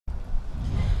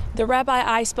The rabbi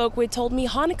I spoke with told me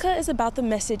Hanukkah is about the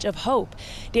message of hope,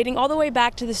 dating all the way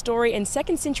back to the story in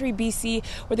 2nd century BC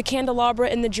where the candelabra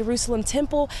in the Jerusalem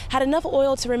temple had enough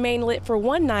oil to remain lit for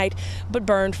one night but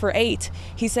burned for 8.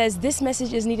 He says this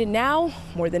message is needed now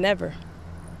more than ever.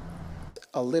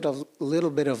 A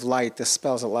little bit of light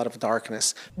dispels a lot of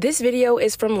darkness. This video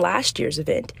is from last year's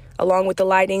event. Along with the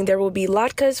lighting, there will be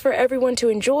latkes for everyone to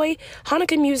enjoy,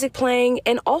 Hanukkah music playing,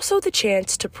 and also the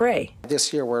chance to pray.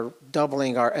 This year we're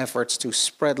doubling our efforts to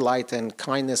spread light and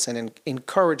kindness and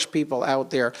encourage people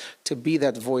out there to be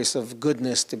that voice of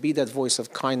goodness, to be that voice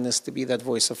of kindness, to be that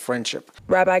voice of friendship.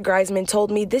 Rabbi Greisman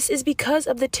told me this is because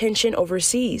of the tension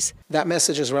overseas. That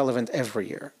message is relevant every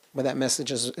year. But that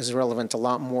message is relevant a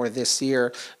lot more this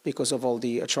year because of all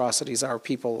the atrocities our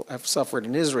people have suffered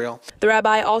in Israel. The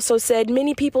rabbi also said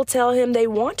many people tell him they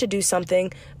want to do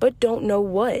something, but don't know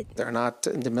what. They're not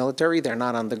in the military, they're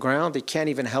not on the ground, they can't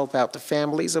even help out the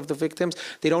families of the victims.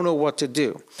 They don't know what to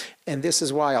do. And this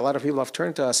is why a lot of people have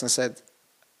turned to us and said,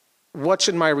 what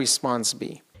should my response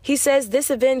be? He says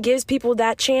this event gives people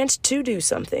that chance to do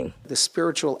something. The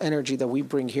spiritual energy that we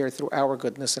bring here through our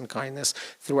goodness and kindness,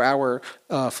 through our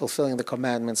fulfilling the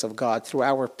commandments of God, through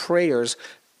our prayers,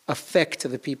 affect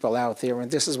the people out there.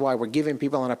 And this is why we're giving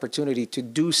people an opportunity to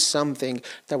do something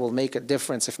that will make a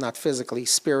difference, if not physically,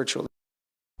 spiritually.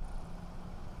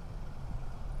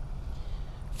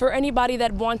 For anybody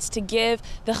that wants to give,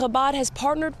 the Chabad has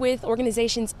partnered with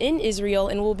organizations in Israel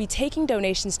and will be taking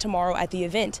donations tomorrow at the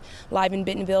event. Live in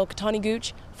Bentonville, Katani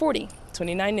Gooch,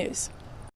 4029 News.